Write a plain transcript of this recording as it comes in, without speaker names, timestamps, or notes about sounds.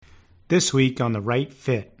This week on The Right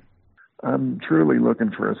Fit. I'm truly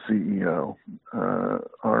looking for a CEO.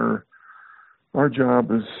 Our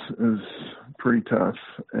job is pretty tough,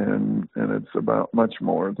 and it's about much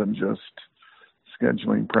more than just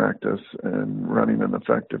scheduling practice and running an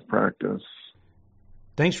effective practice.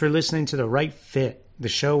 Thanks for listening to The Right Fit, the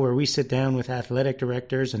show where we sit down with athletic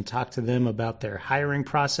directors and talk to them about their hiring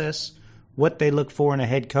process, what they look for in a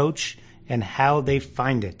head coach, and how they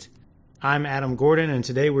find it. I'm Adam Gordon, and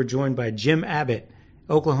today we're joined by Jim Abbott,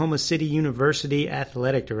 Oklahoma City University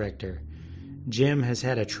Athletic Director. Jim has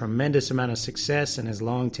had a tremendous amount of success in his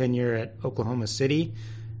long tenure at Oklahoma City,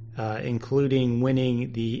 including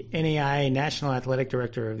winning the NAIA National Athletic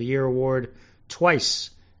Director of the Year award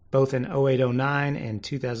twice, both in 08-09 and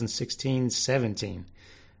 2016-17.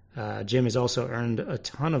 Jim has also earned a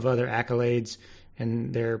ton of other accolades,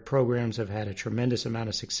 and their programs have had a tremendous amount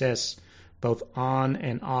of success both on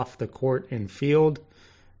and off the court and field.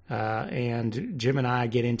 And Jim and I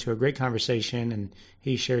get into a great conversation, and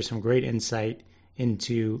he shares some great insight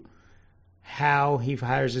into how he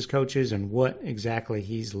hires his coaches and what exactly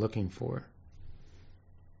he's looking for.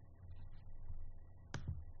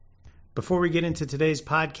 Before we get into today's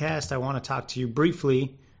podcast, I want to talk to you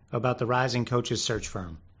briefly about the Rising Coaches Search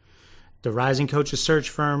Firm. The Rising Coaches Search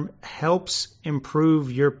Firm helps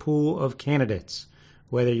improve your pool of candidates.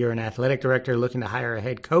 Whether you're an athletic director looking to hire a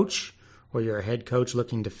head coach or you're a head coach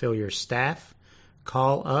looking to fill your staff,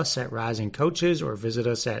 call us at Rising Coaches or visit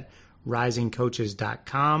us at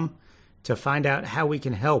risingcoaches.com to find out how we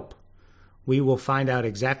can help. We will find out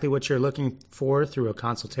exactly what you're looking for through a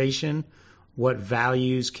consultation, what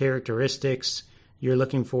values, characteristics you're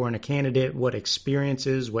looking for in a candidate, what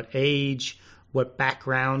experiences, what age, what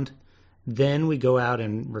background. Then we go out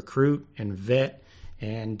and recruit and vet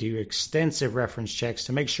and do extensive reference checks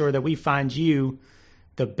to make sure that we find you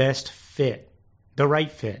the best fit, the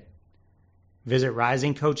right fit. Visit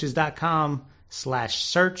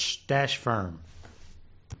risingcoaches.com/search-firm.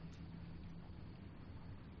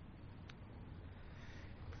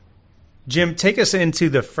 Jim, take us into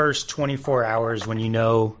the first 24 hours when you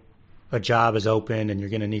know a job is open and you're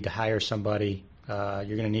going to need to hire somebody. You're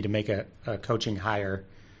going to need to make a coaching hire.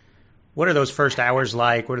 What are those first hours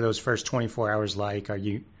like? What are those first 24 hours like? Are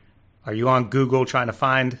you on Google trying to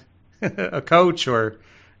find a coach, or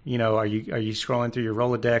are you scrolling through your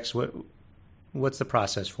Rolodex? What's the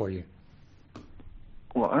process for you?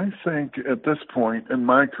 Well, I think at this point in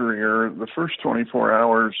my career, the first 24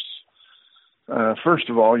 hours, first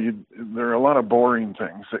of all, there are a lot of boring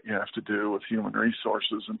things that you have to do with human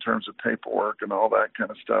resources in terms of paperwork and all that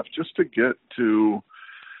kind of stuff, just to get to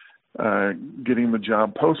getting the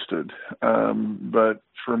job posted. But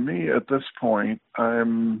for me at this point,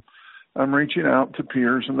 I'm reaching out to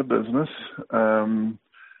peers in the business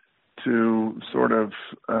to sort of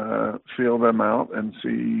feel them out and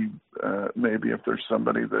see maybe if there's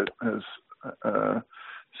somebody that has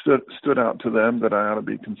stood out to them that I ought to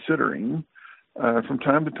be considering. From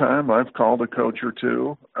time to time, I've called a coach or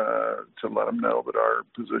two to let them know that our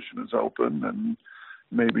position is open and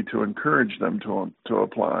maybe to encourage them to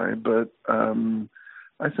apply. But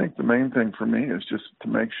I think the main thing for me is just to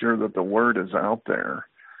make sure that the word is out there,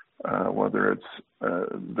 whether it's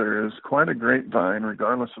there is quite a grapevine,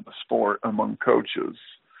 regardless of the sport, among coaches.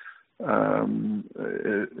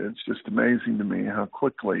 It's just amazing to me how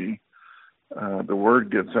quickly the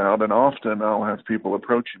word gets out, and often I'll have people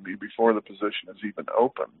approaching me before the position is even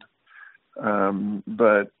opened.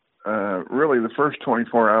 But really, the first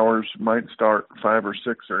 24 hours might start 5 or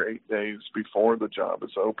 6 or 8 days before the job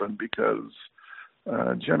is open, because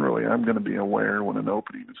generally I'm going to be aware when an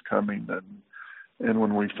opening is coming, and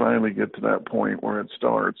when we finally get to that point where it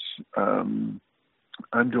starts, I'm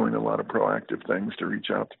doing a lot of proactive things to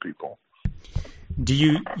reach out to people.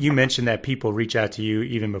 You mentioned that people reach out to you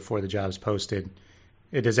even before the job is posted.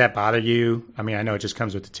 Does that bother you? I mean, I know it just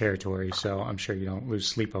comes with the territory, so I'm sure you don't lose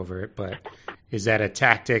sleep over it, but is that a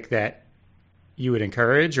tactic that you would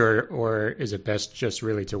encourage, or is it best just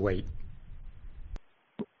really to wait?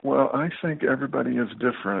 Well, I think everybody is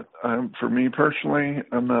different. For me personally,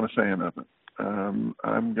 I'm not a fan of it. I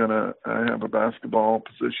have a basketball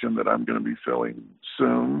position that I'm going to be filling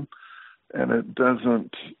soon, and it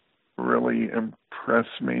doesn't really impress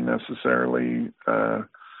me necessarily. I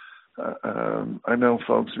know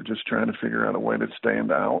folks are just trying to figure out a way to stand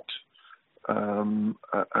out.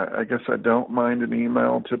 I guess I don't mind an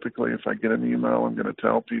email. Typically, if I get an email, I'm going to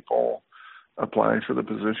tell people apply for the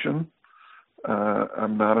position.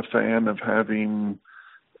 I'm not a fan of having,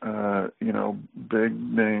 big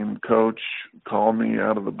name coach call me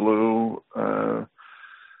out of the blue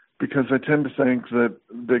because I tend to think that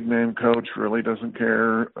big name coach really doesn't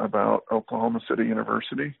care about Oklahoma City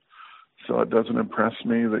University. So it doesn't impress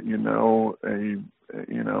me that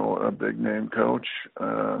a big name coach.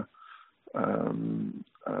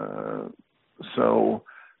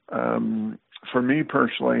 For me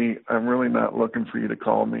personally, I'm really not looking for you to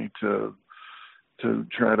call me to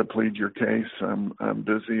try to plead your case. I'm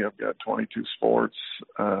busy. I've got 22 sports.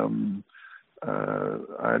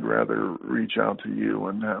 I'd rather reach out to you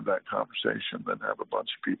and have that conversation than have a bunch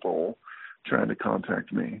of people trying to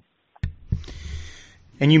contact me.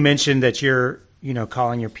 And you mentioned that you're,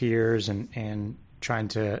 calling your peers and trying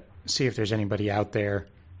to see if there's anybody out there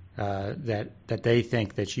that they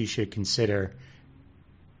think that you should consider.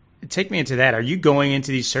 Take me into that. Are you going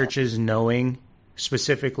into these searches knowing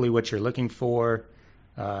specifically what you're looking for?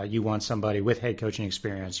 You want somebody with head coaching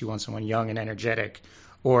experience. You want someone young and energetic.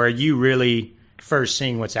 Or are you really first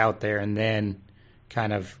seeing what's out there and then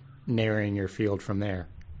kind of narrowing your field from there?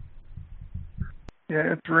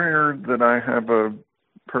 Yeah, it's rare that I have a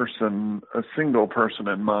single person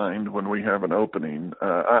in mind when we have an opening.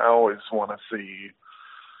 I always want to see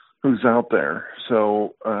who's out there.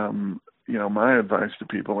 So, my advice to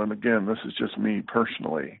people, and again, this is just me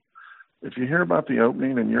personally, if you hear about the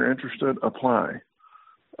opening and you're interested, apply.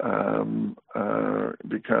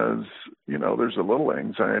 Because, there's a little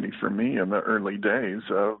anxiety for me in the early days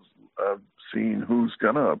of seeing who's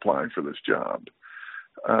going to apply for this job.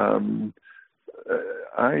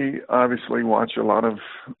 I obviously watch a lot of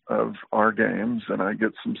our games, and I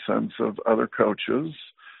get some sense of other coaches,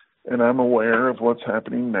 and I'm aware of what's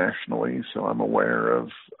happening nationally, so I'm aware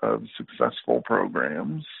of successful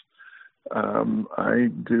programs. I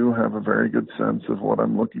do have a very good sense of what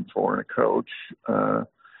I'm looking for in a coach,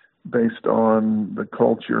 based on the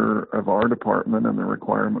culture of our department and the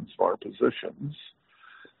requirements of our positions.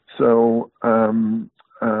 So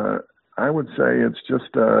I would say it's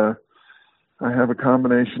just I have a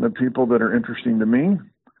combination of people that are interesting to me.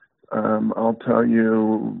 I'll tell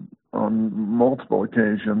you, on multiple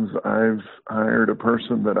occasions, I've hired a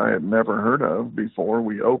person that I had never heard of before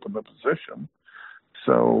we opened the position.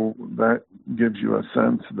 So that gives you a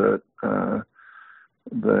sense that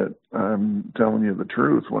I'm telling you the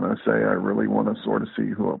truth when I say I really want to sort of see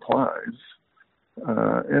who applies.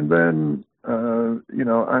 And then,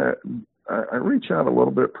 I reach out a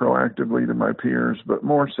little bit proactively to my peers, but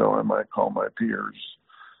more so I might call my peers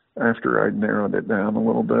after I'd narrowed it down a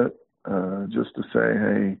little bit, just to say,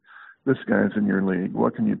 hey, this guy's in your league.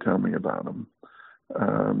 What can you tell me about him?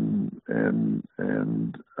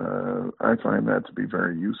 I find that to be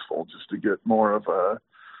very useful, just to get more of a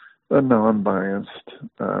non-biased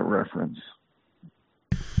reference.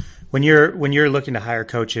 When you're looking to hire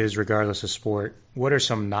coaches, regardless of sport, what are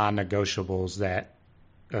some non-negotiables that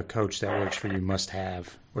a coach that works for you must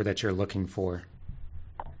have, or that you're looking for?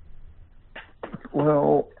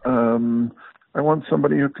 Well, I want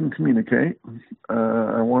somebody who can communicate.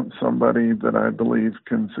 I want somebody that I believe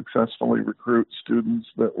can successfully recruit students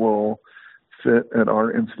that will fit at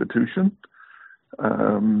our institution.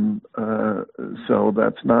 So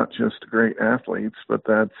that's not just great athletes, but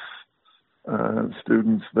that's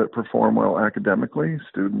students that perform well academically,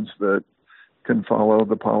 students that can follow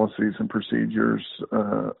the policies and procedures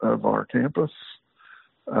of our campus.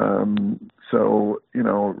 So,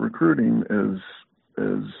 recruiting is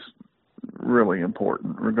really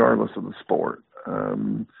important, regardless of the sport.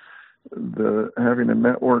 Having a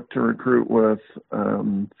network to recruit with,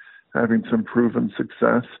 having some proven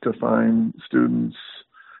success to find students,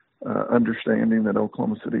 understanding that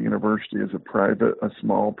Oklahoma City University is a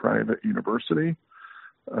small private university.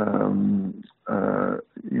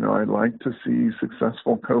 I'd like to see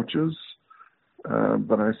successful coaches,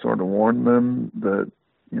 but I sort of warn them that,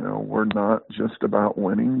 we're not just about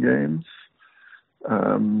winning games.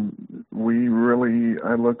 I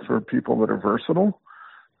look for people that are versatile.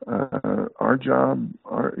 Our jobs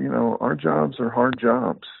are hard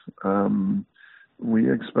jobs.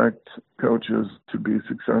 We expect coaches to be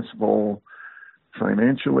successful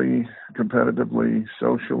financially, competitively,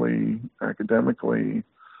 socially, academically,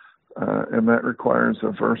 and that requires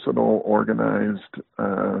a versatile, organized,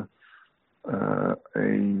 a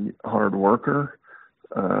hard worker,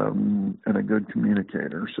 and a good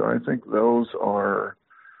communicator. So I think those are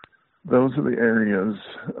the areas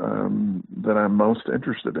that I'm most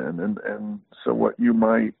interested in. And so what you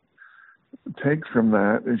might take from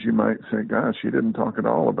that is you might say, gosh, you didn't talk at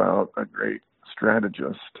all about a great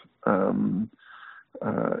strategist. And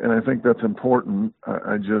I think that's important.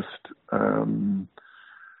 I just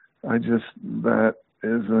that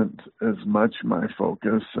isn't as much my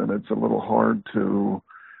focus, and it's a little hard to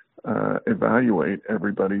evaluate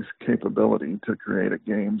everybody's capability to create a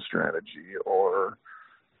game strategy or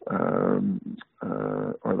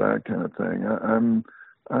that kind of thing.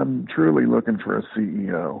 I'm truly looking for a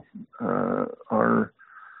CEO.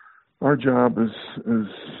 Our job is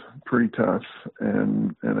pretty tough,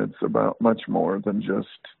 and it's about much more than just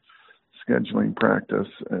scheduling practice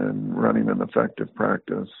and running an effective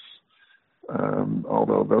practice,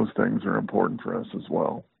 although those things are important for us as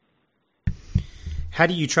well. How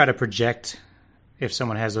do you try to project if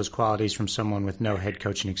someone has those qualities from someone with no head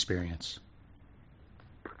coaching experience?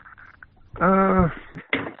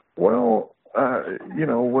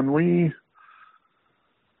 When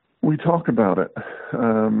we talk about it,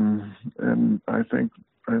 and I think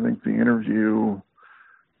the interview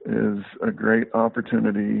is a great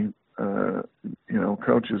opportunity.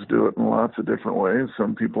 Coaches do it in lots of different ways.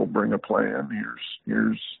 Some people bring a plan.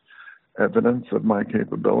 Here's evidence of my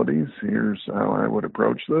capabilities. Here's how I would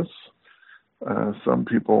approach this. Some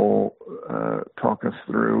people talk us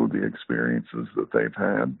through the experiences that they've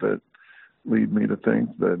had that lead me to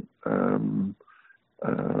think that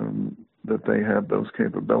that they have those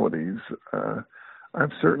capabilities.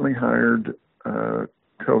 I've certainly hired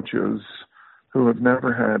coaches who have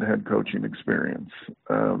never had head coaching experience.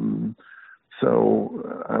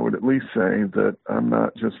 So I would at least say that I'm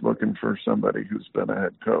not just looking for somebody who's been a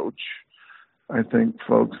head coach. I think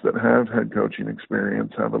folks that have head coaching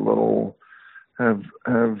experience have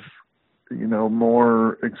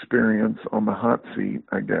more experience on the hot seat,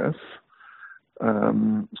 I guess.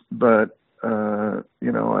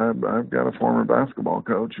 I've got a former basketball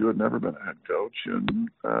coach who had never been a head coach, and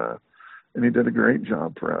he did a great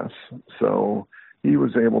job for us. So he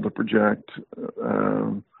was able to project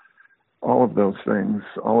all of those things,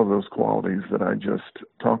 all of those qualities that I just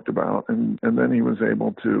talked about, and then he was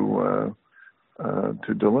able to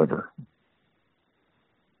deliver.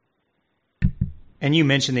 And you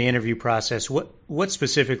mentioned the interview process. What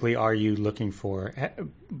specifically are you looking for?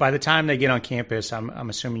 By the time they get on campus, I'm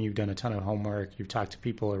assuming you've done a ton of homework. You've talked to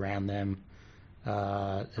people around them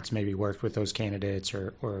that's maybe worked with those candidates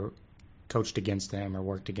or coached against them or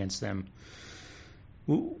worked against them.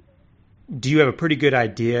 Do you have a pretty good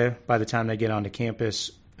idea by the time they get onto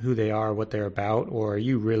campus who they are, what they're about, or are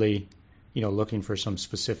you really, looking for some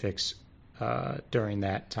specifics during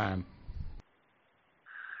that time?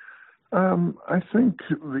 I think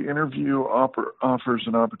the interview offers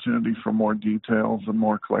an opportunity for more details and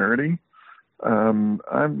more clarity.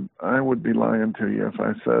 I would be lying to you if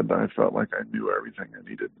I said I felt like I knew everything I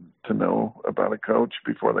needed to know about a coach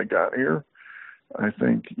before they got here. I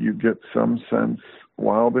think you get some sense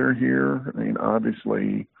while they're here. I mean,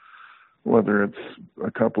 obviously, whether it's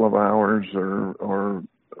a couple of hours or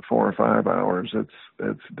 4 or 5 hours,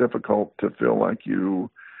 it's difficult to feel like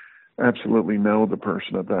you absolutely know the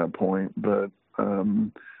person at that point. But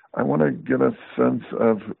I want to get a sense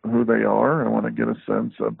of who they are. I want to get a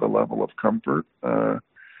sense of the level of comfort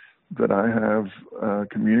that I have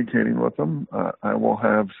communicating with them. I will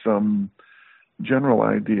have some general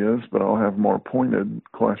ideas, but I'll have more pointed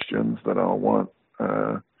questions that I'll want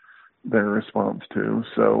their response to.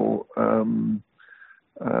 So,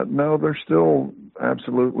 no, there's still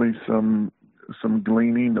absolutely some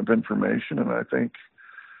gleaning of information, and I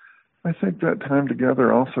think that time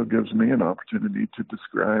together also gives me an opportunity to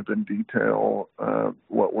describe in detail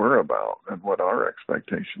what we're about and what our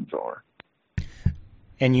expectations are.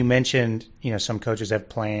 And you mentioned, some coaches have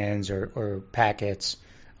plans or packets.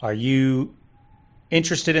 Are you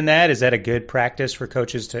interested in that? Is that a good practice for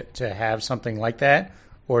coaches to have something like that?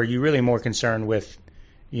 Or are you really more concerned with,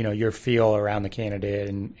 your feel around the candidate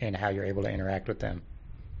and how you're able to interact with them?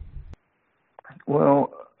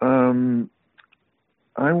 Well,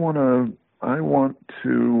 I want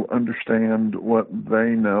to understand what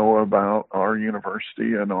they know about our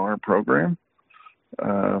university and our program.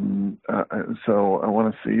 So I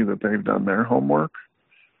want to see that they've done their homework.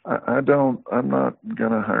 I'm not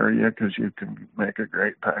going to hire you because you can make a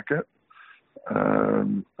great packet.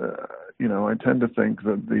 I tend to think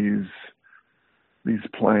that these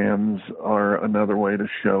plans are another way to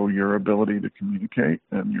show your ability to communicate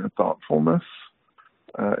and your thoughtfulness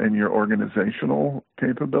and your organizational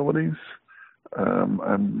capabilities.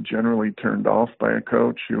 I'm generally turned off by a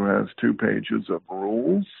coach who has 2 pages of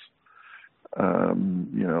rules.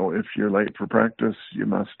 If you're late for practice, you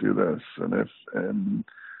must do this.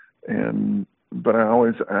 But I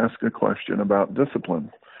always ask a question about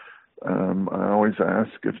discipline. I always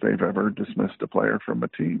ask if they've ever dismissed a player from a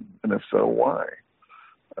team, and if so, why?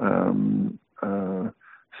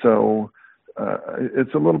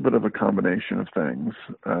 It's a little bit of a combination of things.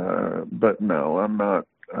 But no, I'm not.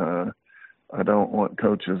 I don't want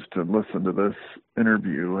coaches to listen to this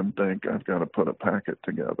interview and think I've got to put a packet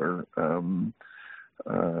together.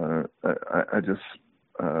 I just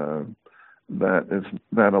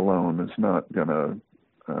that alone is not going to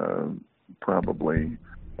probably.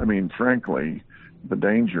 I mean, frankly, the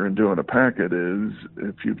danger in doing a packet is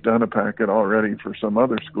if you've done a packet already for some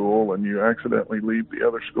other school and you accidentally leave the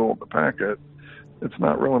other school in the packet, it's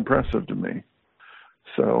not real impressive to me.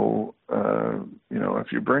 So,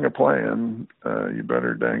 if you bring a plan, you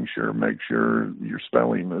better dang sure make sure your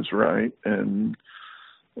spelling is right and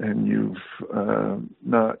you've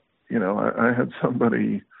not, I had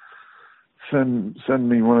somebody send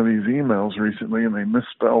me one of these emails recently and they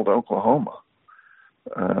misspelled Oklahoma.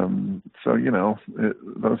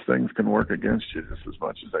 Those things can work against you just as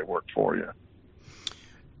much as they work for you.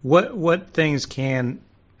 What things can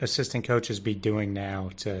assistant coaches be doing now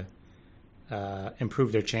to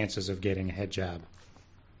improve their chances of getting a head job?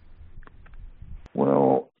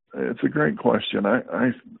 Well, it's a great question.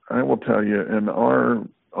 I will tell you,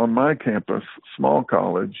 on my campus, small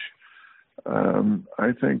college,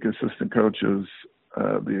 I think assistant coaches,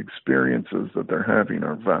 the experiences that they're having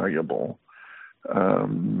are valuable.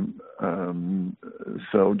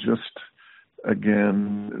 So just,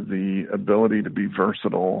 again, the ability to be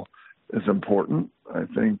versatile is important. I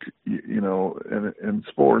think, in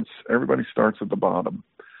sports, everybody starts at the bottom,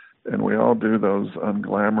 and we all do those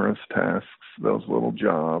unglamorous tasks, those little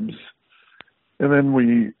jobs. And then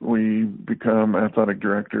we become athletic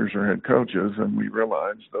directors or head coaches, and we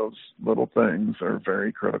realize those little things are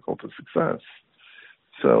very critical to success.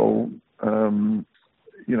 So,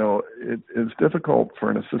 it is difficult for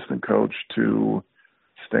an assistant coach to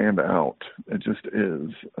stand out. It just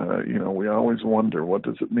is. We always wonder, what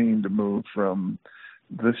does it mean to move from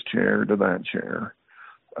this chair to that chair?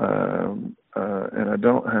 And I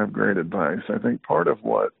don't have great advice. I think part of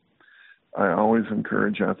what I always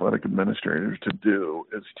encourage athletic administrators to do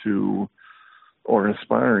is or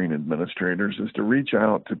aspiring administrators, is to reach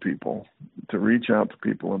out to people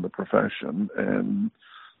in the profession.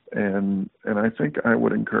 And I think I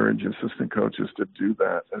would encourage assistant coaches to do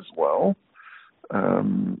that as well.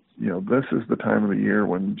 This is the time of the year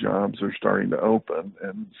when jobs are starting to open.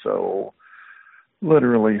 And so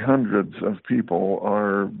literally hundreds of people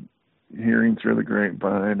are hearing through the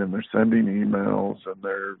grapevine and they're sending emails and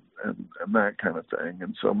that kind of thing.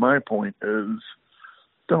 And so my point is,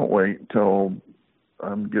 don't wait till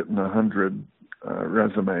I'm getting 100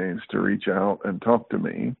 resumes to reach out and talk to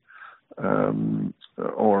me,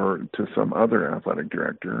 or to some other athletic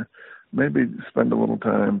director. Maybe spend a little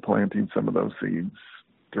time planting some of those seeds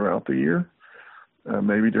throughout the year.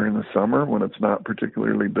 Maybe during the summer when it's not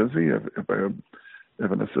particularly busy, if an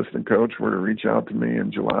assistant coach were to reach out to me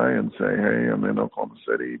in July and say, "Hey, I'm in Oklahoma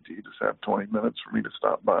City. Do you just have 20 minutes for me to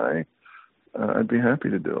stop by?" I'd be happy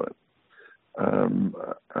to do it.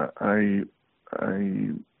 I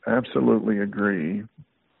absolutely agree.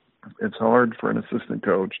 It's hard for an assistant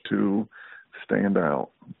coach to stand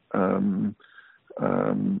out. And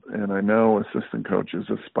I know assistant coaches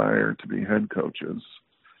aspire to be head coaches.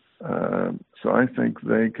 So I think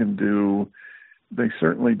they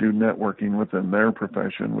certainly do networking within their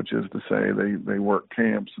profession, which is to say they work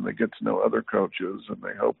camps and they get to know other coaches and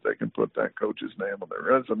they hope they can put that coach's name on their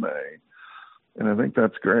resume. And I think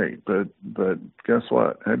that's great. But guess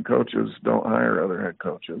what? Head coaches don't hire other head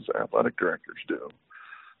coaches. Athletic directors do.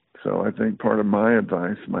 So I think part of my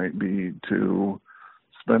advice might be to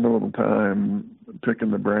spend a little time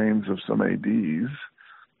picking the brains of some ADs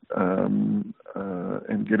and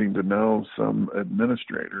getting to know some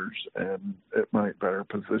administrators, and it might better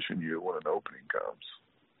position you when an opening comes.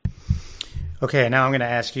 Okay, now I'm going to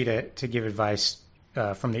ask you to give advice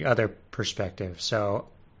from the other perspective. So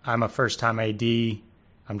I'm a first-time AD.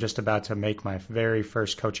 I'm just about to make my very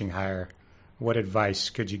first coaching hire. What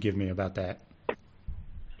advice could you give me about that?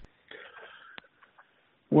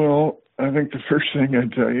 Well, I think the first thing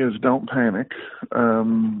I'd tell you is don't panic.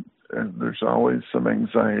 There's always some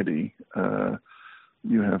anxiety.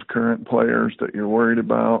 You have current players that you're worried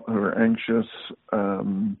about who are anxious,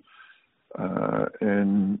 and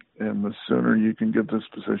the sooner you can get this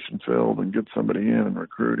position filled and get somebody in and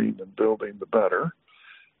recruiting and building, the better.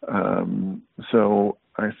 So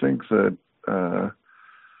I think that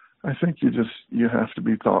you have to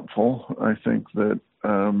be thoughtful. I think that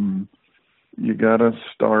you got to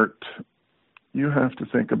start. You have to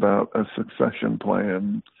think about a succession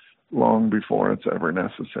plan long before it's ever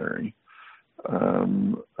necessary.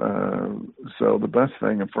 So the best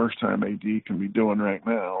thing a first-time AD can be doing right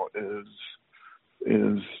now is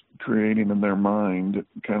creating in their mind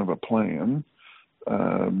kind of a plan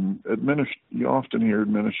You often hear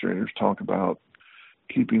administrators talk about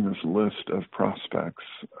keeping this list of prospects.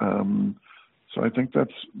 So I think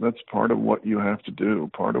that's part of what you have to do.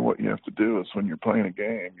 Part of what you have to do is when you're playing a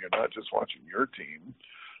game, you're not just watching your team.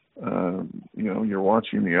 You're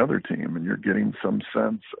watching the other team, and you're getting some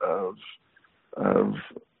sense of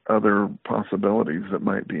other possibilities that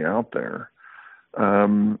might be out there.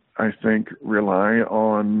 I think rely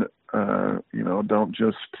on, don't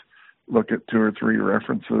just look at 2 or 3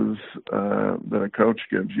 references that a coach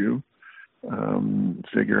gives you.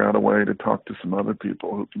 Figure out a way to talk to some other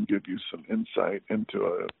people who can give you some insight into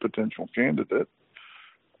a potential candidate.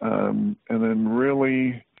 And then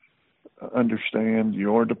really understand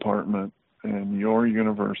your department and your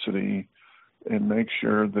university and make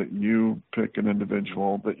sure that you pick an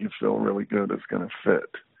individual that you feel really good is going to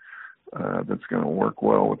fit, that's going to work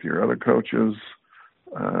well with your other coaches,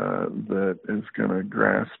 that is going to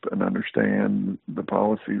grasp and understand the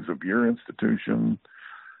policies of your institution.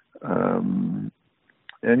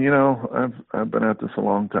 I've been at this a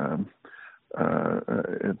long time.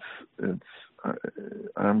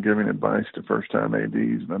 I'm giving advice to first-time ADs,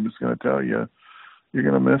 and I'm just going to tell you, you're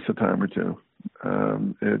going to miss a time or two.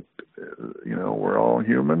 We're all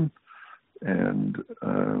human, and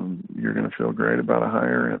you're going to feel great about a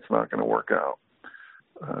hire, and it's not going to work out.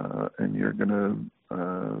 And you're going to,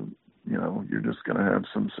 you're just going to have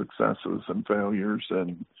some successes and failures.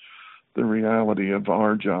 And the reality of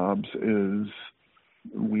our jobs is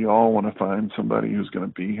we all want to find somebody who's going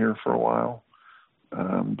to be here for a while.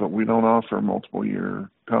 But we don't offer multiple-year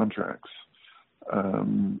contracts.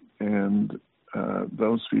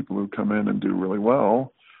 Those people who come in and do really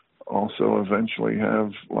well also eventually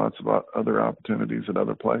have lots of other opportunities at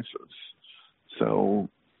other places. So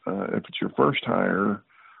if it's your first hire,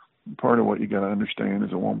 part of what you got to understand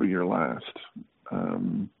is it won't be your last.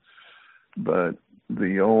 But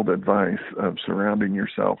the old advice of surrounding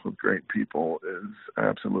yourself with great people is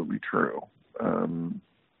absolutely true.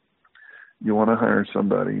 You want to hire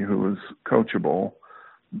somebody who is coachable,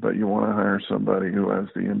 but you want to hire somebody who has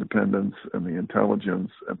the independence and the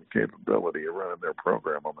intelligence and the capability of running their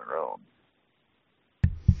program on their own.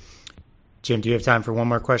 Jim, do you have time for one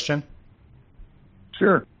more question?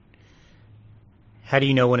 Sure. How do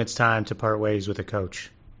you know when it's time to part ways with a coach?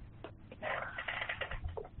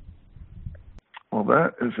 Well,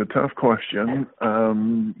 that is a tough question.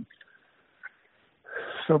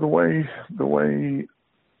 So the way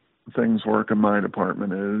things work in my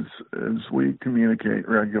department is we communicate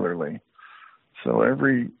regularly. So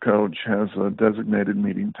every coach has a designated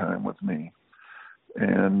meeting time with me.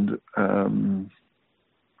 And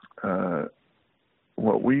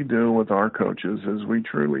what we do with our coaches is we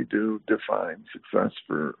truly do define success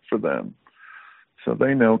for them. So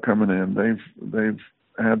they know coming in, they've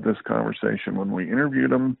had this conversation when we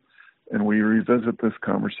interviewed them, and we revisit this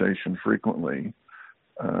conversation frequently,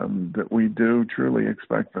 that we do truly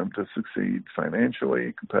expect them to succeed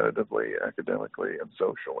financially, competitively, academically, and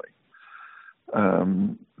socially.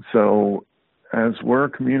 So as we're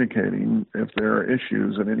communicating, if there are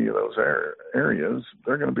issues in any of those areas,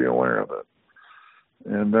 they're going to be aware of it.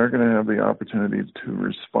 And they're going to have the opportunity to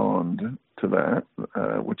respond to that,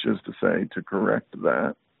 which is to say, to correct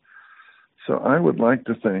that. So I would like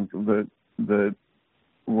to think that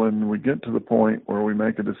when we get to the point where we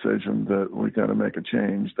make a decision that we got to make a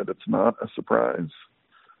change, that it's not a surprise.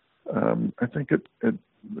 I think it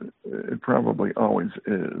probably always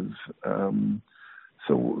is.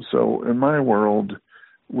 So in my world,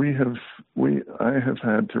 I have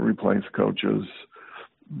had to replace coaches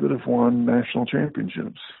that have won national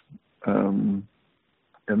championships. And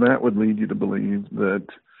that would lead you to believe that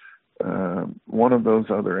one of those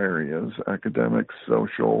other areas, academics,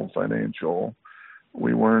 social, financial,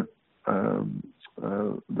 we weren't,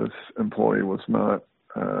 this employee was not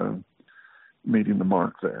meeting the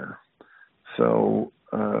mark there. So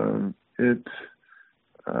as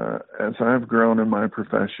I've grown in my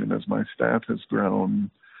profession, as my staff has grown,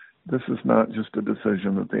 this is not just a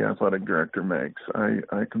decision that the athletic director makes.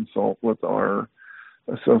 I consult with our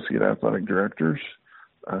associate athletic directors.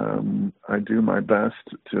 I do my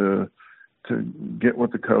best to get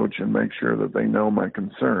with the coach and make sure that they know my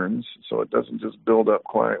concerns, so it doesn't just build up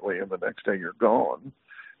quietly and the next day you're gone.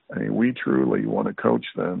 I mean, we truly want to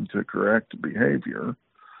coach them to correct behavior.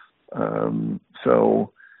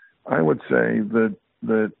 So I would say that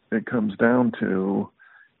it comes down to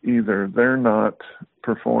either they're not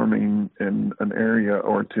performing in an area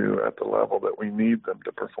or two at the level that we need them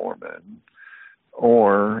to perform in,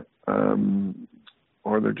 or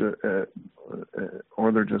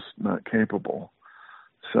they're just not capable.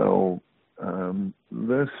 So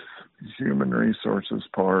this human resources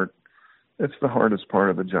part, it's the hardest part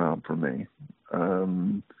of the job for me.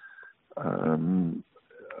 And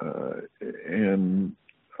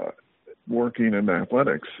working in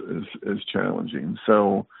athletics is challenging.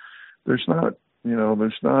 So there's not, in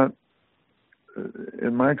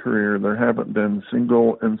my career, there haven't been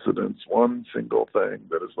single incidents, one single thing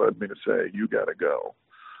that has led me to say, you got to go.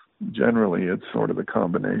 Generally, it's sort of the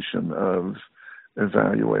combination of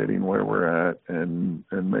evaluating where we're at and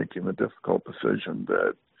making the difficult decision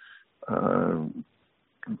that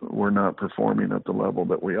we're not performing at the level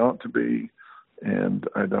that we ought to be, and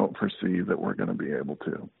I don't foresee that we're going to be able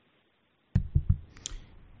to.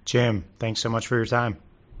 Jim, thanks so much for your time.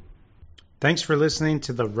 Thanks for listening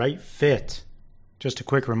to The Right Fit. Just a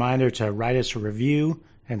quick reminder to write us a review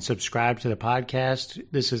and subscribe to the podcast.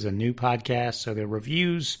 This is a new podcast, so the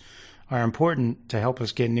reviews are important to help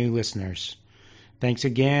us get new listeners. Thanks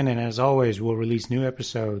again, and as always, we'll release new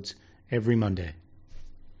episodes every Monday.